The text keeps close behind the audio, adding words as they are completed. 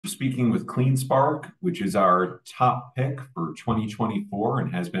Speaking with CleanSpark, which is our top pick for 2024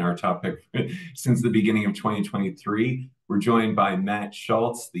 and has been our top pick since the beginning of 2023. We're joined by Matt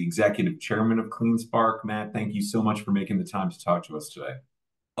Schultz, the executive chairman of CleanSpark. Matt, thank you so much for making the time to talk to us today.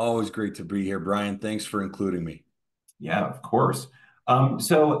 Always great to be here, Brian. Thanks for including me. Yeah, of course.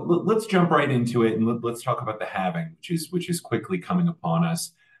 Let's jump right into it and let's talk about the halving, which is quickly coming upon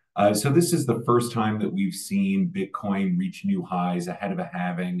us. So this is the first time that we've seen Bitcoin reach new highs ahead of a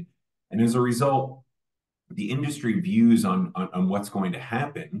halving, and as a result, the industry views on what's going to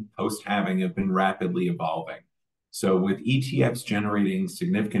happen post-halving have been rapidly evolving. So with ETFs generating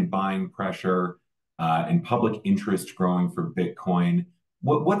significant buying pressure and public interest growing for Bitcoin,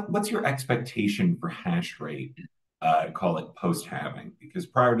 what's your expectation for hash rate, call it post-halving? Because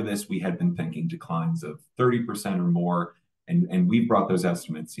prior to this, we had been thinking declines of 30% or more, and we brought those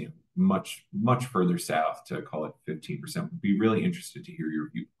estimates, much further south to call it 15%. Would be really interested to hear your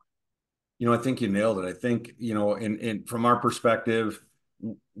view. I think you nailed it. I think, in from our perspective,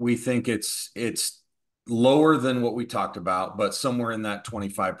 we think it's lower than what we talked about, but somewhere in that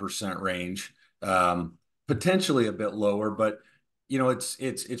 25% range. Potentially a bit lower, but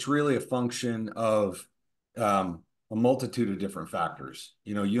it's really a function of a multitude of different factors.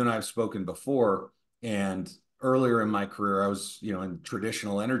 You and I have spoken before, and earlier in my career, I was, in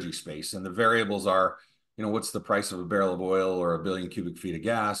traditional energy space, and the variables are, what's the price of a barrel of oil or a billion cubic feet of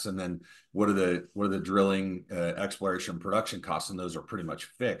gas, and then what are the drilling, exploration, production costs, and those are pretty much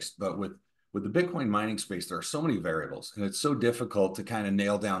fixed. But with the Bitcoin mining space, there are so many variables, and it's so difficult to kind of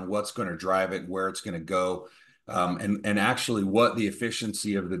nail down what's going to drive it, where it's going to go, and actually what the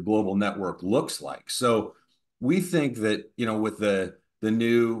efficiency of the global network looks like. So we think that, with the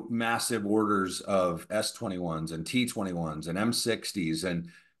new massive orders of S21s and T21s and M60s and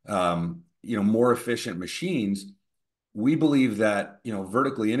more efficient machines, we believe that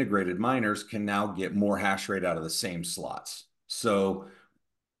vertically integrated miners can now get more hash rate out of the same slots. So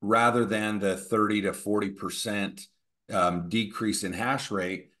rather than the 30 to 40% decrease in hash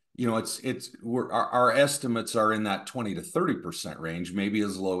rate, our estimates are in that 20 to 30% range, maybe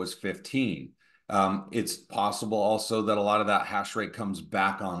as low as 15. It's possible also that a lot of that hash rate comes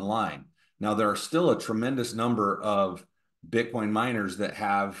back online. Now, there are still a tremendous number of Bitcoin miners that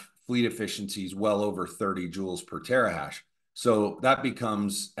have fleet efficiencies well over 30 joules per terahash. So that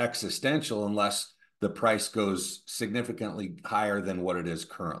becomes existential unless the price goes significantly higher than what it is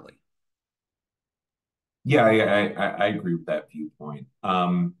currently. Yeah, I agree with that viewpoint.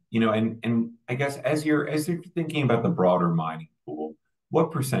 And I guess as you're thinking about the broader mining pool,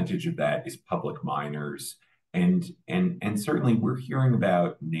 what percentage of that is public miners? And certainly we're hearing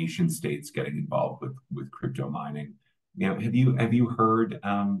about nation states getting involved with crypto mining. Have you heard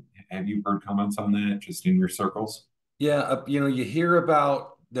comments on that just in your circles? Yeah, you hear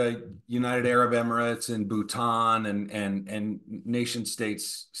about the United Arab Emirates and Bhutan and nation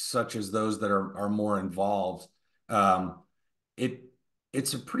states such as those that are more involved. Um, it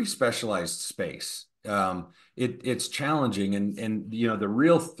it's a pretty specialized space. It's challenging, and the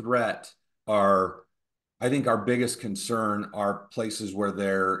real threat are, I think, our biggest concern are places where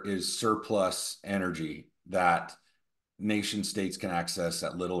there is surplus energy that nation states can access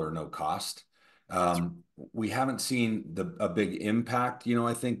at little or no cost. We haven't seen a big impact.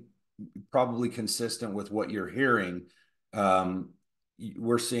 I think probably consistent with what you're hearing. Um,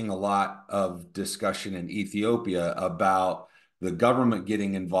 we're seeing a lot of discussion in Ethiopia about the government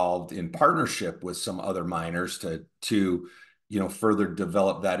getting involved in partnership with some other miners to further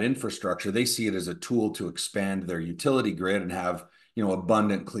develop that infrastructure. They see it as a tool to expand their utility grid and have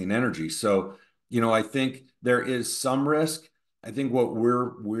abundant clean energy. So I think there is some risk. I think what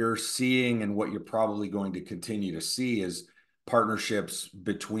we're seeing and what you're probably going to continue to see is partnerships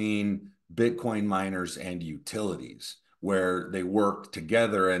between Bitcoin miners and utilities, where they work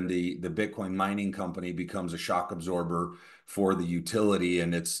together and the Bitcoin mining company becomes a shock absorber for the utility.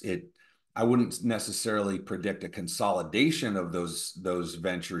 And I wouldn't necessarily predict a consolidation of those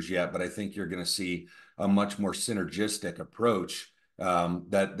ventures yet, but I think you're going to see a much more synergistic approach,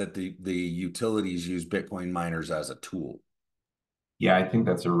 that the utilities use Bitcoin miners as a tool. Yeah, I think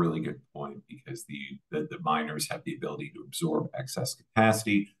that's a really good point because the miners have the ability to absorb excess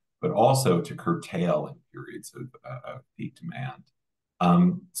capacity, but also to curtail in periods of peak demand.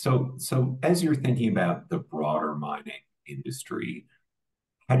 So as you're thinking about the broader mining industry,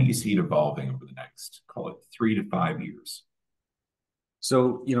 how do you see it evolving over the next, call it 3 to 5 years?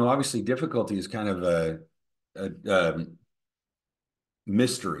 So, obviously difficulty is kind of a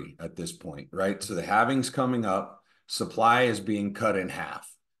mystery at this point, right? So the halving's coming up, supply is being cut in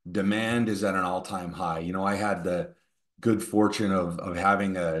half, demand is at an all-time high. I had good fortune of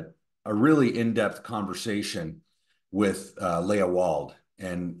having a really in-depth conversation with Leah Wald.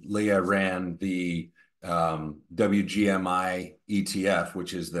 And Leah ran the WGMI ETF,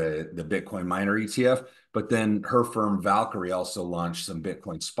 which is the Bitcoin miner ETF. But then her firm Valkyrie also launched some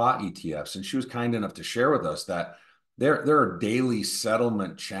Bitcoin spot ETFs. And she was kind enough to share with us that there are daily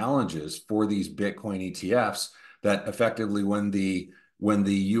settlement challenges for these Bitcoin ETFs that effectively when the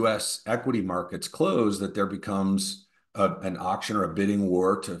US equity markets close, that there becomes an auction or a bidding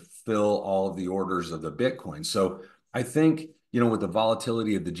war to fill all of the orders of the Bitcoin. So I think, with the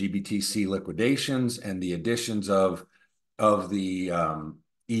volatility of the GBTC liquidations and the additions of the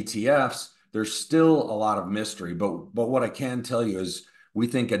ETFs, there's still a lot of mystery. But what I can tell you is we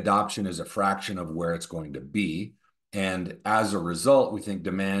think adoption is a fraction of where it's going to be. And as a result, we think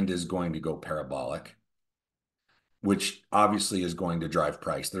demand is going to go parabolic, which obviously is going to drive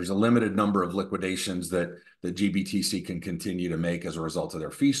price. There's a limited number of liquidations that GBTC can continue to make as a result of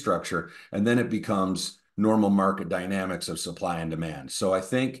their fee structure, and then it becomes normal market dynamics of supply and demand. So I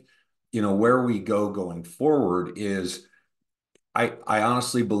think, where we go going forward is I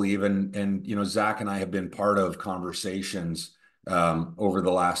honestly believe, and Zach and I have been part of conversations over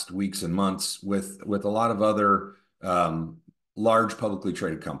the last weeks and months with a lot of other large publicly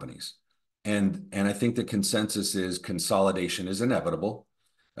traded companies. And I think the consensus is consolidation is inevitable.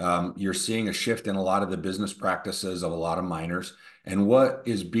 You're seeing a shift in a lot of the business practices of a lot of miners, and what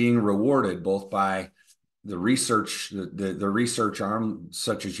is being rewarded both by the research arm,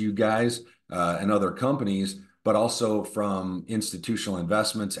 such as you guys and other companies, but also from institutional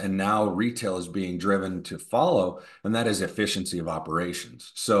investments, and now retail is being driven to follow, and that is efficiency of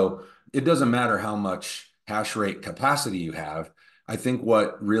operations. So it doesn't matter how much hash rate capacity you have. I think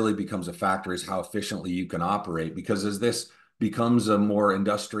what really becomes a factor is how efficiently you can operate, because as this becomes a more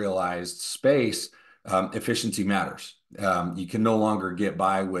industrialized space, efficiency matters. You can no longer get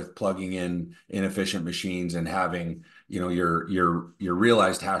by with plugging in inefficient machines and having your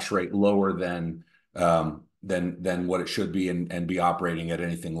realized hash rate lower than what it should be, and be operating at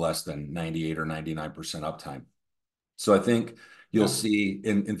anything less than 98 or 99% uptime. So I think you'll see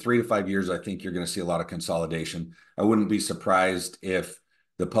in 3 to 5 years, I think you're going to see a lot of consolidation. I wouldn't be surprised if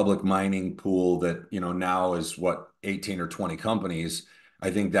the public mining pool that, now is 18 or 20 companies, I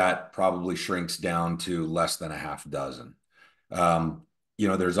think that probably shrinks down to less than a half dozen.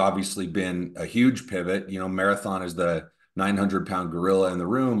 There's obviously been a huge pivot. Marathon is the 900-pound gorilla in the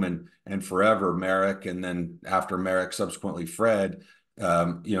room, and forever Merrick, and then after Merrick, subsequently Fred,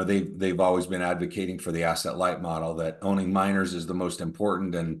 they've always been advocating for the asset light model, that owning miners is the most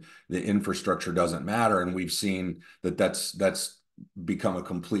important and the infrastructure doesn't matter. And we've seen that's become a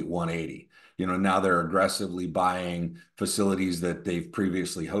complete 180. Now they're aggressively buying facilities that they've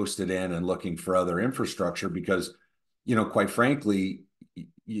previously hosted in and looking for other infrastructure because, quite frankly,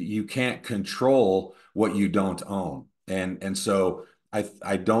 you can't control what you don't own. And so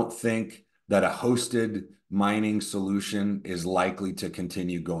I don't think that a hosted mining solution is likely to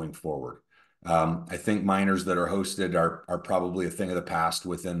continue going forward. I think miners that are hosted are probably a thing of the past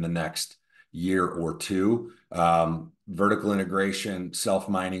within the next year or two. Vertical integration,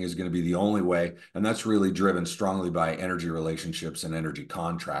 self-mining is going to be the only way, and that's really driven strongly by energy relationships and energy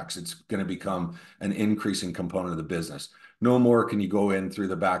contracts. It's going to become an increasing component of the business. No more can you go in through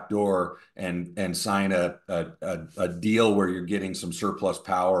the back door and sign a deal where you're getting some surplus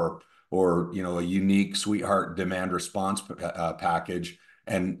power or a unique sweetheart demand response package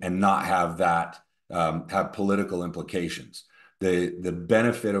and not have that have political implications. The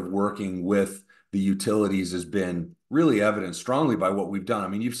benefit of working with the utilities has been really evident strongly by what we've done. I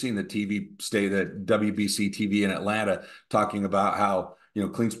mean, you've seen the WBC TV in Atlanta talking about how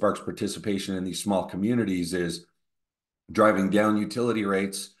CleanSpark's participation in these small communities is driving down utility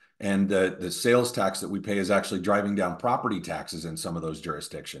rates, and the sales tax that we pay is actually driving down property taxes in some of those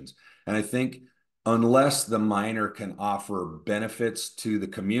jurisdictions. And I think unless the miner can offer benefits to the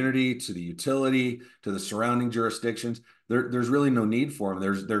community, to the utility, to the surrounding jurisdictions, there's really no need for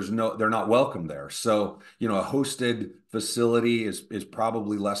them. They're not welcome there. So, a hosted facility is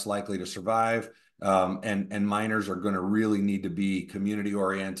probably less likely to survive. And miners are going to really need to be community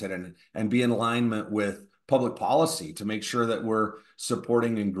oriented and be in alignment with public policy to make sure that we're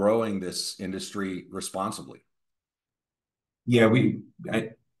supporting and growing this industry responsibly. Yeah,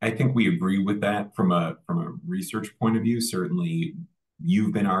 I think we agree with that from a research point of view. Certainly,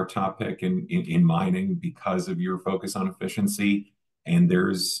 you've been our top pick in mining because of your focus on efficiency, and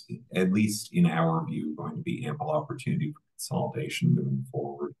there's, at least in our view, going to be ample opportunity for consolidation moving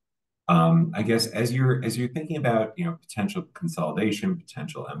forward. I guess as you're thinking about potential consolidation,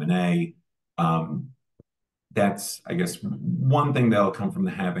 potential M&A, That's, I guess, one thing that'll come from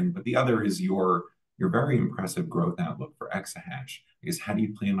the halving, but the other is your very impressive growth outlook for exahash. I guess how do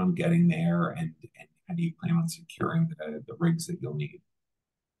you plan on getting there, and how do you plan on securing the rigs that you'll need?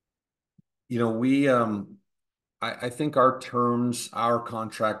 We I think our terms, our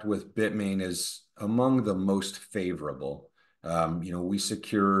contract with Bitmain is among the most favorable. We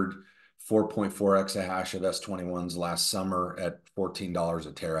secured 4.4 exahash of S21s last summer at $14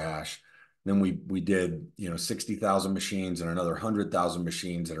 a terahash. Then we did 60,000 machines and another 100,000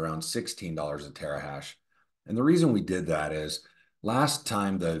 machines at around $16 a terahash. And the reason we did that is last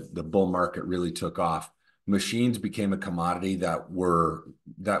time the bull market really took off, machines became a commodity that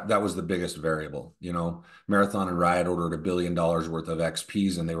was the biggest variable. Marathon and Riot ordered $1 billion worth of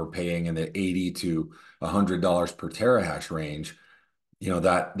XPs, and they were paying in the $80 to $100 per terahash range.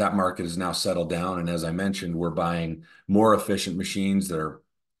 That market has now settled down, and as I mentioned, we're buying more efficient machines that are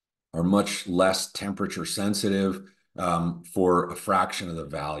much less temperature sensitive, for a fraction of the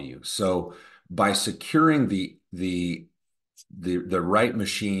value. So by securing the right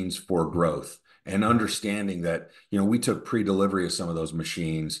machines for growth and understanding that, we took pre-delivery of some of those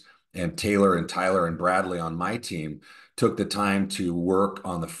machines, and Taylor and Tyler and Bradley on my team took the time to work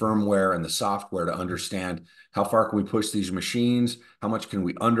on the firmware and the software to understand how far can we push these machines, how much can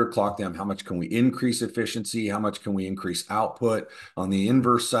we underclock them, how much can we increase efficiency, how much can we increase output on the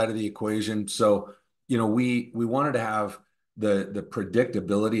inverse side of the equation. So, we wanted to have the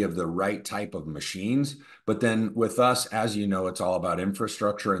predictability of the right type of machines. But then with us, as you know, it's all about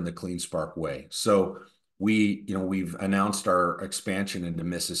infrastructure and the CleanSpark way. So we've announced our expansion into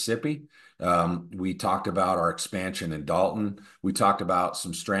Mississippi. We talked about our expansion in Dalton. We talked about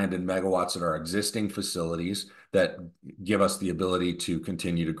some stranded megawatts at our existing facilities that give us the ability to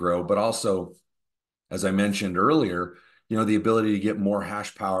continue to grow, but also, as I mentioned earlier, the ability to get more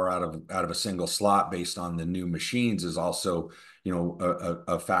hash power out of a single slot based on the new machines is also,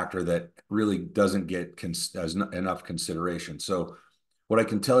 a factor that really doesn't get enough consideration. So what I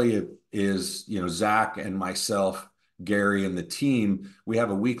can tell you is, Zach and myself, Gary and the team, we have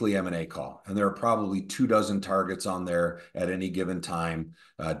a weekly M&A call, and there are probably 24 targets on there at any given time,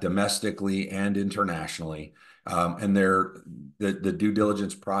 domestically and internationally. And the due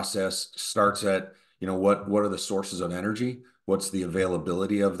diligence process starts at, what are the sources of energy? What's the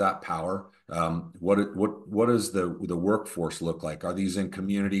availability of that power? What does the workforce look like? Are these in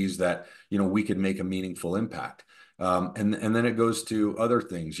communities that, we could make a meaningful impact? And then it goes to other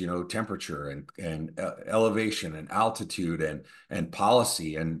things, temperature and elevation and altitude and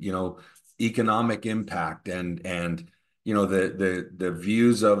policy and, economic impact and the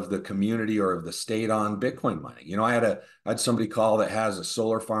views of the community or of the state on Bitcoin mining. I had somebody call that has a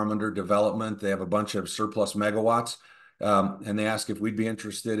solar farm under development. They have a bunch of surplus megawatts, and they asked if we'd be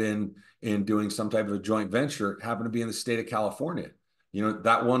interested in doing some type of a joint venture. It happened to be in the state of California.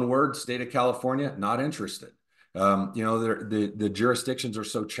 That one word, state of California, not interested. The jurisdictions are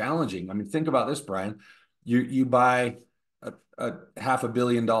so challenging. I mean, think about this, Brian. You buy a $500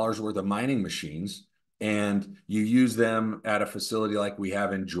 million worth of mining machines, and you use them at a facility like we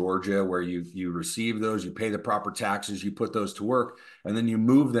have in Georgia, where you receive those, you pay the proper taxes, you put those to work, and then you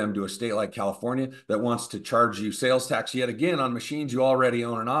move them to a state like California that wants to charge you sales tax yet again on machines you already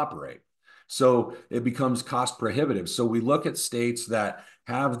own and operate. So it becomes cost prohibitive. So we look at states that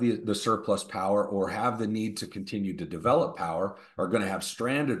have the surplus power or have the need to continue to develop power, are going to have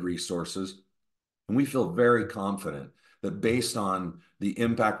stranded resources. And we feel very confident that based on the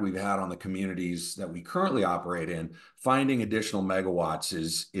impact we've had on the communities that we currently operate in, finding additional megawatts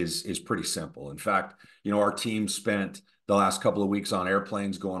is pretty simple. In fact, our team spent the last couple of weeks on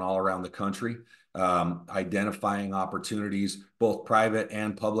airplanes going all around the country, identifying opportunities, both private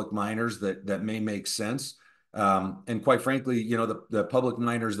and public miners that may make sense. And quite frankly, the public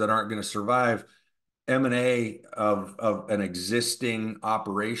miners that aren't going to survive, M&A of an existing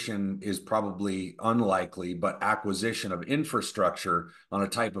operation is probably unlikely, but acquisition of infrastructure on a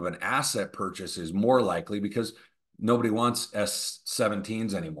type of an asset purchase is more likely, because nobody wants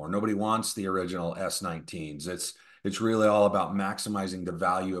S17s anymore. Nobody wants the original S19s. It's really all about maximizing the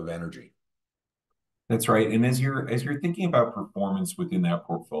value of energy. That's right. And as you're thinking about performance within that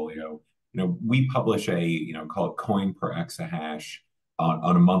portfolio, we publish a, call it coin per exahash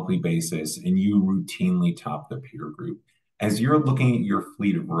on a monthly basis, and you routinely top the peer group. As you're looking at your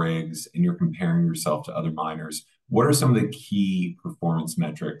fleet of rigs and you're comparing yourself to other miners, what are some of the key performance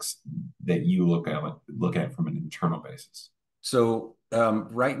metrics that you look at from an internal basis? So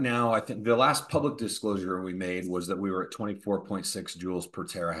right now, I think the last public disclosure we made was that we were at 24.6 joules per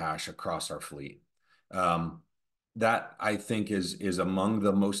terahash across our fleet. that I think is among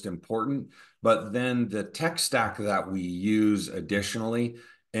the most important. But then the tech stack that we use additionally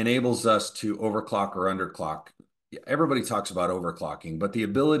enables us to overclock or underclock. Everybody talks about overclocking, but the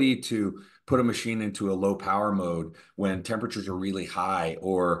ability to put a machine into a low power mode when temperatures are really high,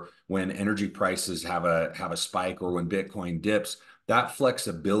 or when energy prices have a spike, or when Bitcoin dips, that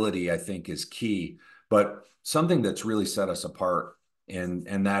flexibility I think is key. But something that's really set us apart,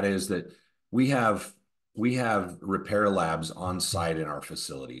 and that is that we have we have repair labs on site in our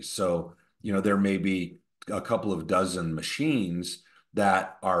facilities. So, there may be a couple of dozen machines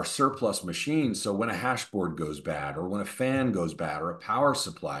that are surplus machines. So when a hash board goes bad, or when a fan goes bad, or a power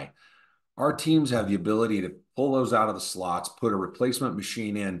supply, our teams have the ability to pull those out of the slots, put a replacement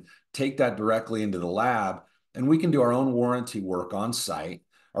machine in, take that directly into the lab, and we can do our own warranty work on site.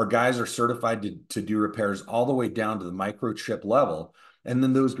 Our guys are certified to do repairs all the way down to the microchip level, and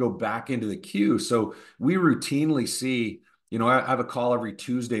then those go back into the queue. So we routinely see, I have a call every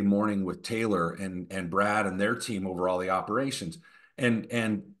Tuesday morning with Taylor and Brad and their team over all the operations.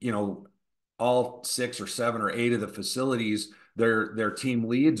 And all 6 or 7 or 8 of the facilities, their team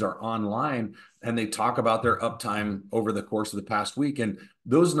leads are online, and they talk about their uptime over the course of the past week, and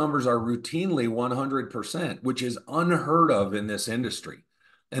those numbers are routinely 100%, which is unheard of in this industry.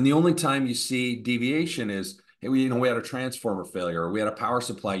 And the only time you see deviation is, hey, we had a transformer failure, or we had a power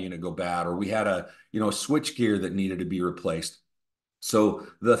supply unit go bad, or we had a switch gear that needed to be replaced. So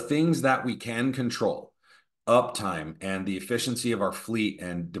the things that we can control, uptime and the efficiency of our fleet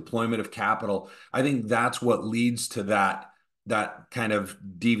and deployment of capital, I think that's what leads to that kind of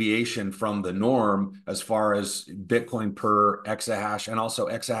deviation from the norm as far as Bitcoin per exahash, and also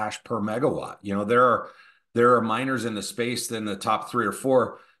exahash per megawatt. There are miners in the space in the top 3 or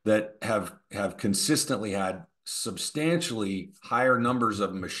 4 that have consistently had substantially higher numbers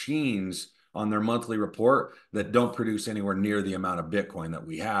of machines on their monthly report that don't produce anywhere near the amount of Bitcoin that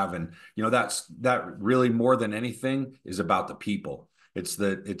we have. And that really, more than anything, is about the people. It's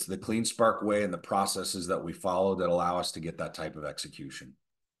the CleanSpark way and the processes that we follow that allow us to get that type of execution.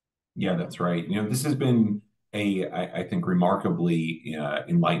 Yeah, that's right. This has been I think, remarkably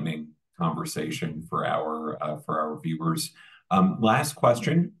enlightening conversation for our viewers. Last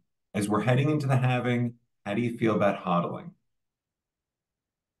question: as we're heading into the halving, how do you feel about hodling?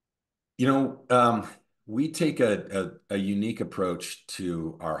 You know, um, we take a unique approach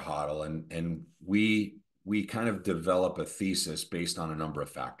to our HODL, and we kind of develop a thesis based on a number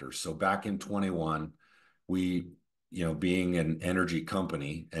of factors. So back in 21, we, being an energy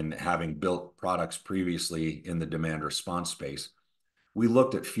company and having built products previously in the demand response space, we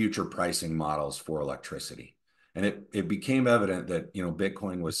looked at future pricing models for electricity. And it became evident that,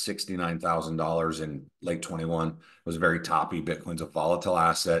 Bitcoin was $69,000 in late 21, it was very toppy. Bitcoin's a volatile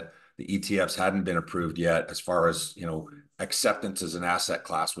asset. The ETFs hadn't been approved yet, as far as, acceptance as an asset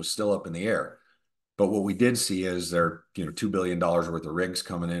class was still up in the air. But what we did see is there, $2 billion worth of rigs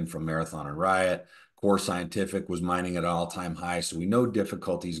coming in from Marathon and Riot. Core Scientific was mining at an all-time high. So we know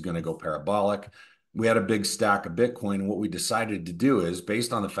difficulty is going to go parabolic. We had a big stack of Bitcoin. And what we decided to do is,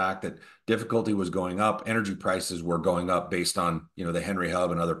 based on the fact that difficulty was going up, energy prices were going up based on, the Henry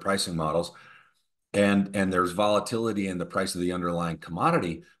Hub and other pricing models, and there's volatility in the price of the underlying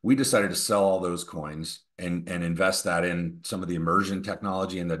commodity, we decided to sell all those coins and invest that in some of the immersion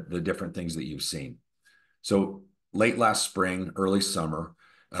technology and the different things that you've seen. So late last spring, early summer,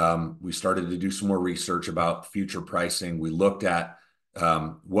 we started to do some more research about future pricing. We looked at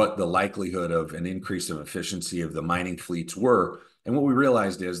what the likelihood of an increase of efficiency of the mining fleets were. And what we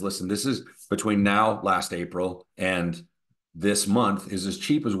realized is, listen, this is between now, last April, and this month is as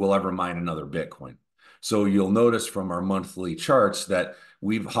cheap as we'll ever mine another Bitcoin. So you'll notice from our monthly charts that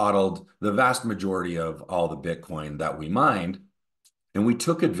we've hodled the vast majority of all the Bitcoin that we mined. And we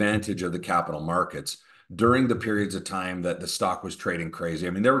took advantage of the capital markets during the periods of time that the stock was trading crazy. I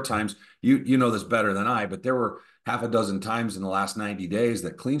mean, there were times, you know this better than I, but there were half a dozen times in the last 90 days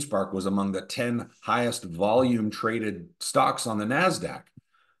that CleanSpark was among the 10 highest volume traded stocks on the NASDAQ.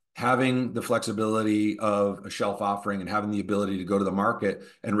 Having the flexibility of a shelf offering and having the ability to go to the market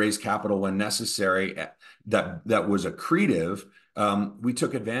and raise capital when necessary, that was accretive. We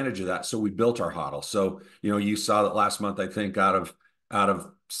took advantage of that. So we built our HODL. So, you saw that last month, I think out of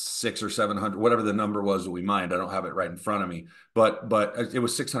 600 or 700, whatever the number was that we mined, I don't have it right in front of me, but it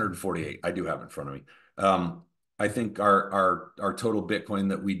was 648. I do have it in front of me. I think our total Bitcoin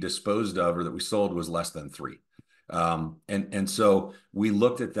that we disposed of, or that we sold, was less than 3. And so we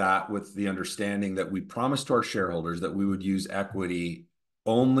looked at that with the understanding that we promised to our shareholders that we would use equity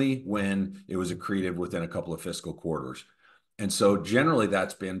only when it was accretive within a couple of fiscal quarters. And so generally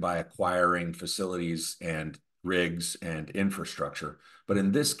that's been by acquiring facilities and rigs, and infrastructure. But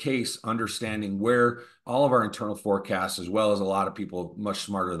in this case, understanding where all of our internal forecasts, as well as a lot of people much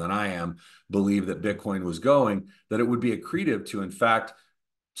smarter than I am, believe that Bitcoin was going, that it would be accretive to, in fact,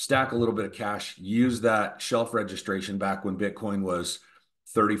 stack a little bit of cash, use that shelf registration back when Bitcoin was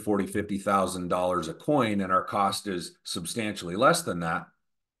 30, 40, $50,000 a coin, and our cost is substantially less than that,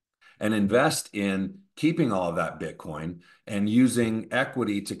 and invest in keeping all of that Bitcoin and using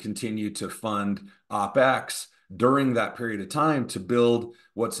equity to continue to fund OpEx during that period of time to build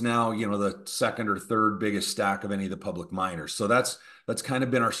what's now, the second or third biggest stack of any of the public miners. So that's kind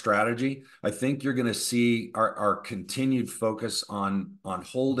of been our strategy. I think you're going to see our continued focus on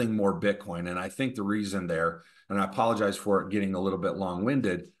holding more Bitcoin. And I think the reason there, and I apologize for it getting a little bit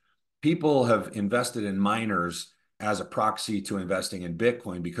long-winded, people have invested in miners as a proxy to investing in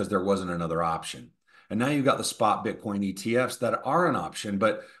Bitcoin because there wasn't another option. And now you've got the spot Bitcoin ETFs that are an option,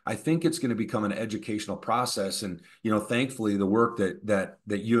 but I think it's going to become an educational process. And, thankfully the work that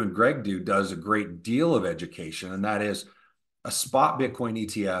you and Greg do does a great deal of education. And that is a spot Bitcoin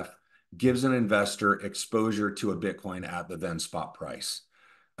ETF gives an investor exposure to a Bitcoin at the then spot price.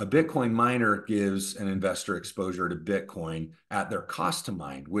 A Bitcoin miner gives an investor exposure to Bitcoin at their cost to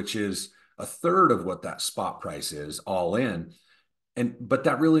mine, which is a third of what that spot price is all in. But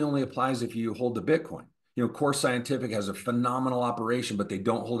that really only applies if you hold the Bitcoin. Core Scientific has a phenomenal operation, but they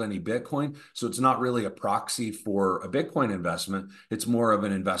don't hold any Bitcoin. So it's not really a proxy for a Bitcoin investment. It's more of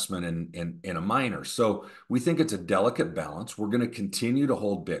an investment in a miner. So we think it's a delicate balance. We're going to continue to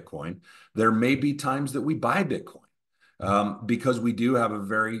hold Bitcoin. There may be times that we buy Bitcoin. Because we do have a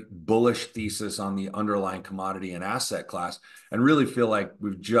very bullish thesis on the underlying commodity and asset class, and really feel like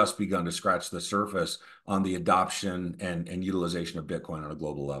we've just begun to scratch the surface on the adoption and utilization of Bitcoin on a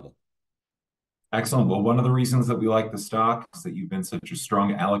global level. Excellent. Well, one of the reasons that we like the stock is that you've been such a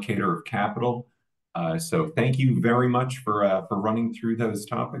strong allocator of capital. So thank you very much for running through those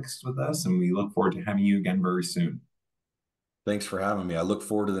topics with us, and we look forward to having you again very soon. Thanks for having me. I look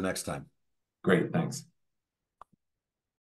forward to the next time. Great. Thanks.